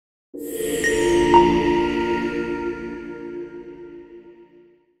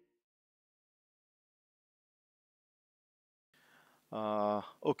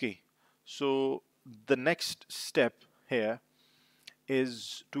Okay, so the next step here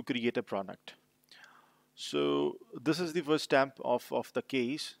is to create a product. So this is the first step of the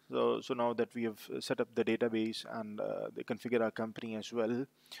case. So now that we have set up the database and they configure our company as well.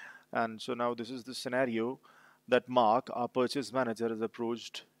 And so now this is the scenario that Mark, our purchase manager, has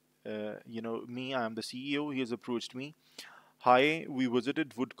approached me. I am the CEO. He has approached me. Hi, we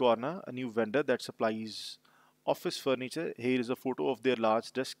visited Wood Corner, a new vendor that supplies office furniture. Here is a photo of their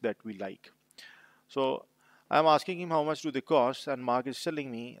large desk that we like. So I'm asking him how much do they cost, and Mark is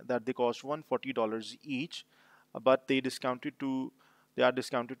telling me that they cost $140 each, but they are discounted to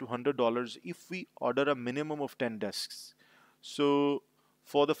 $100 if we order a minimum of 10 desks. So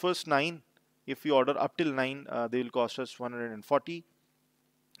for the first 9, if we order up till 9, they will cost us 140.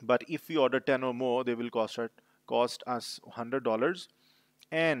 But if we order 10 or more, they will cost us $100.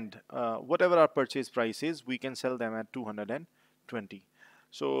 And whatever our purchase price is, we can sell them at 220.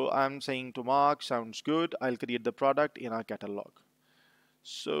 So I'm saying to Mark, sounds good. I'll create the product in our catalog.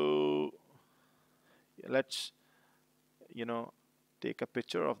 So let's, you know, take a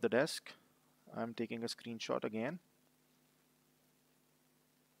picture of the desk. I'm taking a screenshot again,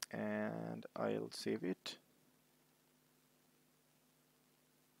 and I'll save it.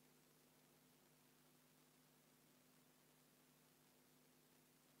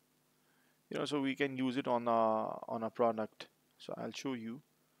 So we can use it on a product. So I'll show you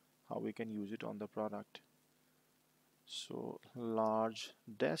how we can use it on the product. So large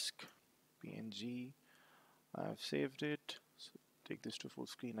desk, PNG. I've saved it. So take this to full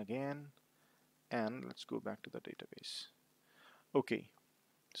screen again, and let's go back to the database. Okay,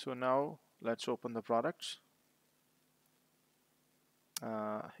 so now let's open the products.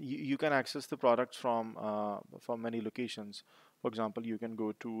 You can access the products from many locations. For example, you can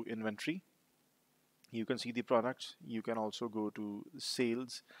go to inventory. You can see the products. You can also go to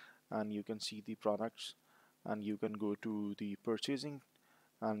sales, and you can see the products. And you can go to the purchasing,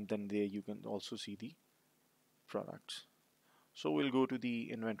 and then there you can also see the products. So we'll go to the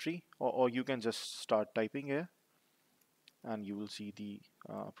inventory, or you can just start typing here, and you will see the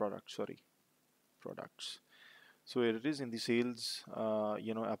products. So here it is in the sales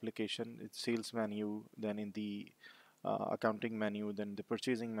application. It's sales menu, then in the accounting menu, then the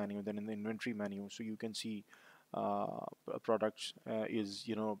purchasing menu, then in the inventory menu. So you can see products is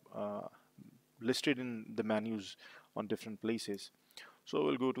listed in the menus on different places. So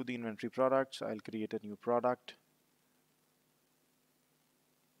we'll go to the inventory products. I'll create a new product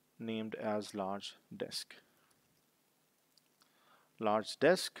named as large desk.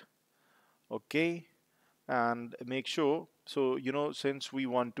 Okay, and make sure, so since we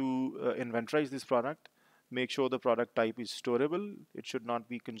want to inventorize this product, make sure the product type is storable. It should not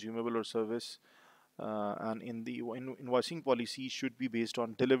be consumable or service, and in the invoicing policy should be based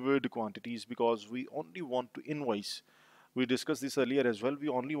on delivered quantities, because we only want to invoice. We discussed this earlier as well. We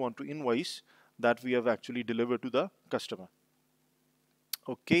only want to invoice that we have actually delivered to the customer.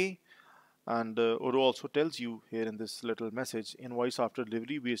 Okay, and Odoo also tells you here in this little message, invoice after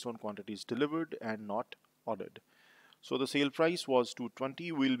delivery based on quantities delivered and not ordered. So the sale price was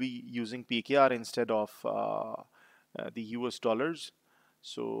 220. We'll be using PKR instead of the US dollars.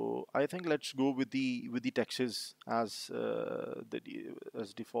 So I think let's go with the taxes as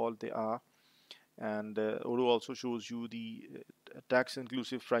as default they are. And Odoo also shows you the tax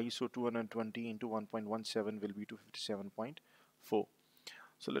inclusive price. So 220 into 1.17 will be 257.4.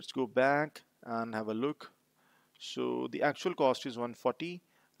 So let's go back and have a look. So the actual cost is 140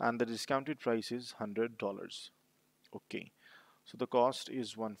 and the discounted price is $100. Okay, so the cost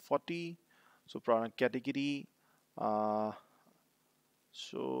is 140. So product category,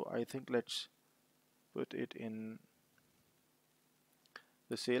 so I think let's put it in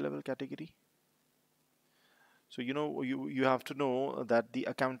the sale level category. So you have to know that the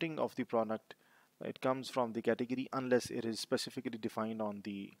accounting of the product, it comes from the category unless it is specifically defined on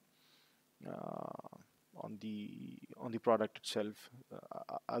the product itself.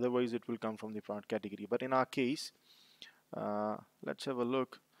 Otherwise it will come from the product category. But in our case, let's have a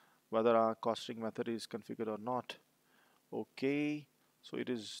look whether our costing method is configured or not. Okay, so it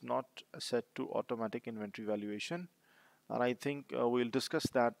is not set to automatic inventory valuation, and I think we'll discuss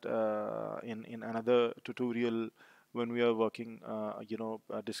that in another tutorial when we are working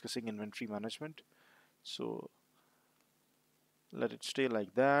discussing inventory management. So let it stay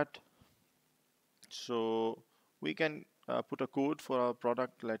like that. So we can put a code for our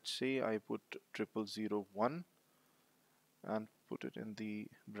product. Let's say I put 0001 and put it in the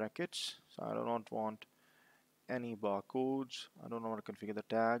brackets. So I do not want any barcodes. I don't want to configure the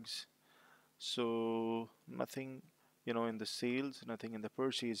tags. So nothing in the sales, nothing in the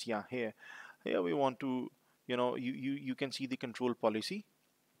purchase. Yeah, here we want to, you can see the control policy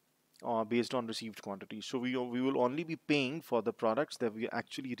based on received quantity. So we will only be paying for the products that we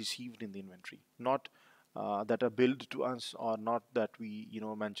actually received in the inventory, not that are billed to us, or not that we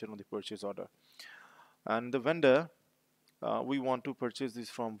mention on the purchase order. And the vendor, we want to purchase this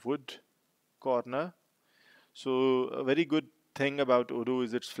from Wood Corner. So a very good thing about Odoo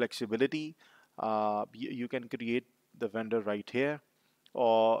is its flexibility. You can create the vendor right here,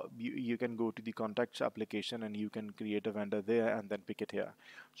 or you can go to the contacts application and you can create a vendor there and then pick it here.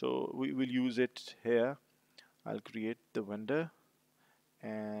 So we will use it here. I'll create the vendor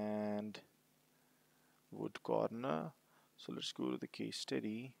and Wood Corner. So let's go to the case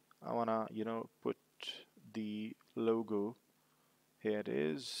study. I wanna put the logo. Here it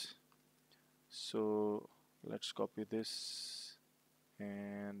is. So let's copy this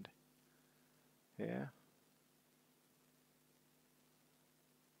and here.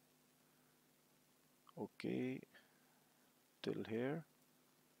 Okay, till here,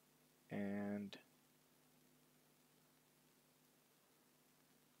 and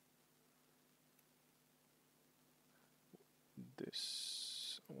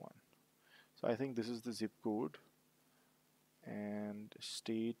this one. So I think this is the zip code, and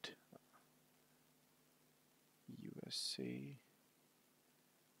state USA,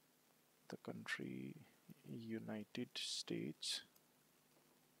 the country United States,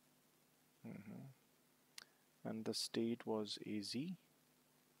 and the state was AZ,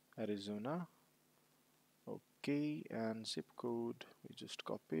 Arizona. Okay, and zip code we just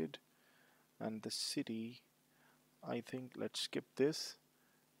copied, and the city, I think let's skip this,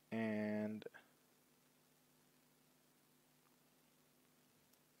 and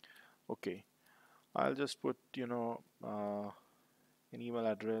okay, I'll just put an email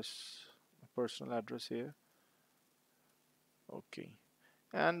address, a personal address here. Okay,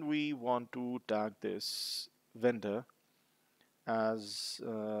 and we want to tag this vendor as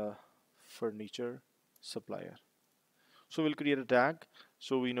furniture supplier. So we'll create a tag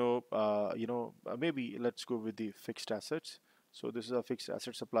so we know, maybe let's go with the fixed assets. So this is a fixed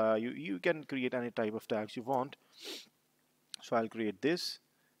asset supplier. You can create any type of tags you want. So I'll create this,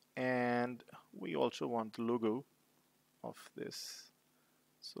 and we also want the logo of this.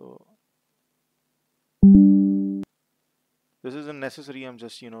 So this isn't necessary. I'm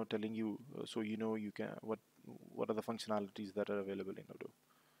just telling you so you can what are the functionalities that are available in Odoo.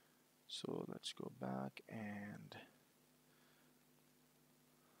 So let's go back and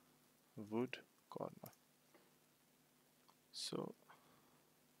Wood Corner. So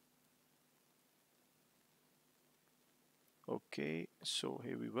okay, so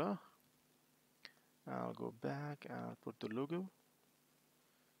here we were. I'll go back and I'll put the logo.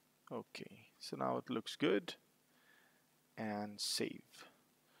 Okay, so now it looks good, and save.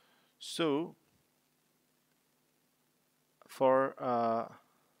 So for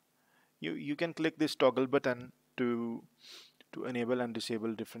you can click this toggle button to enable and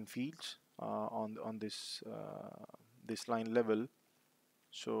disable different fields on this line level.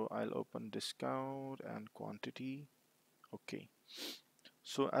 So I'll open discount and quantity. Okay,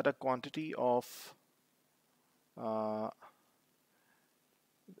 so at a quantity of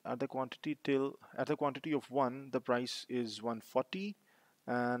at the quantity of 1, the price is 140,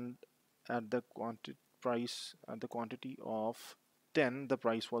 and at the quantity of 10, the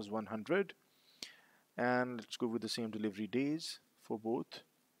price was 100. And let's go with the same delivery days for both.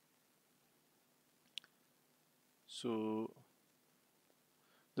 So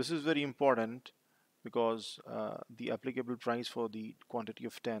this is very important because the applicable price for the quantity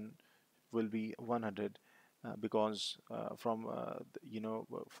of 10 will be 100 because for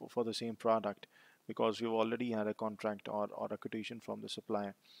the same product, because we've already had a contract or a quotation from the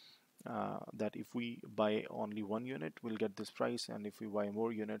supplier that if we buy only 1 unit, we'll get this price, and if we buy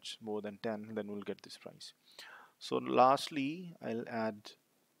more units, more than 10, then we'll get this price. So lastly, I'll add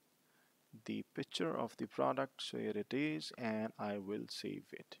the picture of the product. So here it is, and I will save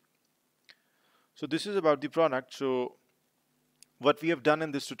it. So this is about the product. So what we have done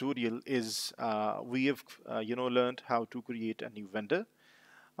in this tutorial is we have learned how to create a new vendor.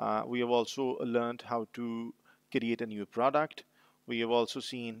 We have also learned how to create a new product. We have also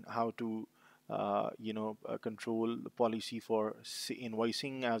seen how to control the policy for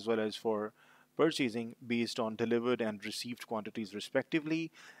invoicing as well as for purchasing based on delivered and received quantities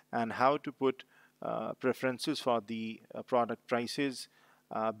respectively, and how to put preferences for the product prices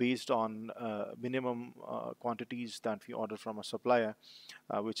based on minimum quantities that we order from a supplier,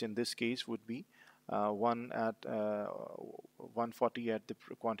 which in this case would be 140 at the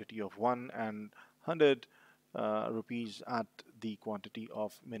quantity of 1 and 100 rupees at the quantity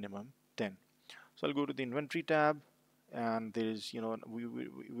of minimum 10. So I'll go to the inventory tab, and there is, we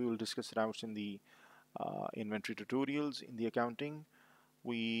will discuss routes in the inventory tutorials in the accounting.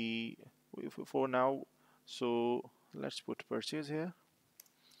 For now, so let's put purchase here.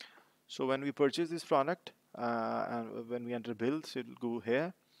 So when we purchase this product, and when we enter bills, it will go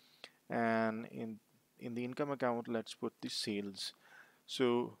here, and in the income account, let's put the sales.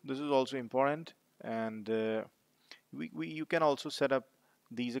 So this is also important, and you can also set up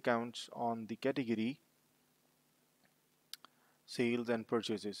these accounts on the category sales and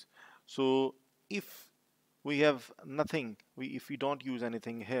purchases. So if we have nothing, if we don't use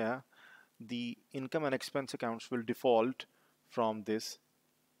anything here, the income and expense accounts will default from this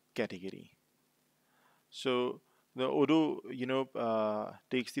category. So the Odoo,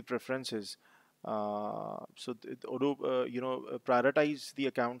 takes the preferences. So Odoo, prioritize the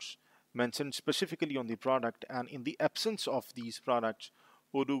accounts mentioned specifically on the product, and in the absence of these products,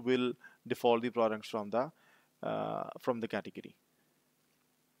 Odoo will default the products from the category.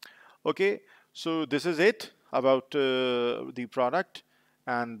 Okay, so this is it about the product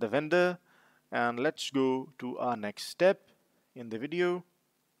and the vendor, and let's go to our next step in the video.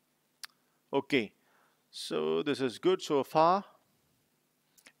 Okay, so this is good so far,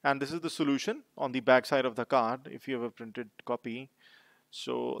 and this is the solution on the back side of the card if you have a printed copy.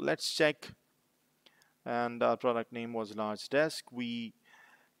 So let's check, and our product name was large desk. We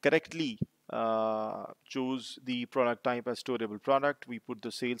correctly chose the product type as storable product. We put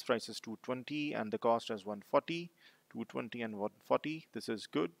the sales price as 220 and the cost as 140. 220 and 140, this is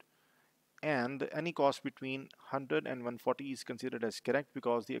good. And any cost between 100 and 140 is considered as correct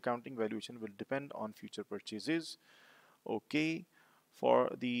because the accounting valuation will depend on future purchases. Okay, for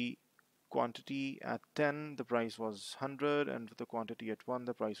the quantity at 10 the price was 100, and for the quantity at 1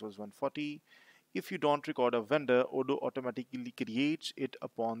 the price was 140. If you don't record a vendor, Odoo automatically creates it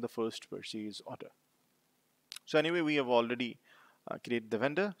upon the first purchase order. So anyway, we have already created the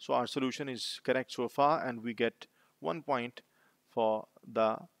vendor, so our solution is correct so far, and we get 1 point for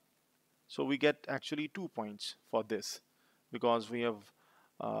the, so we get actually 2 points for this because we have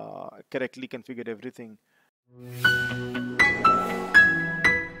correctly configured everything.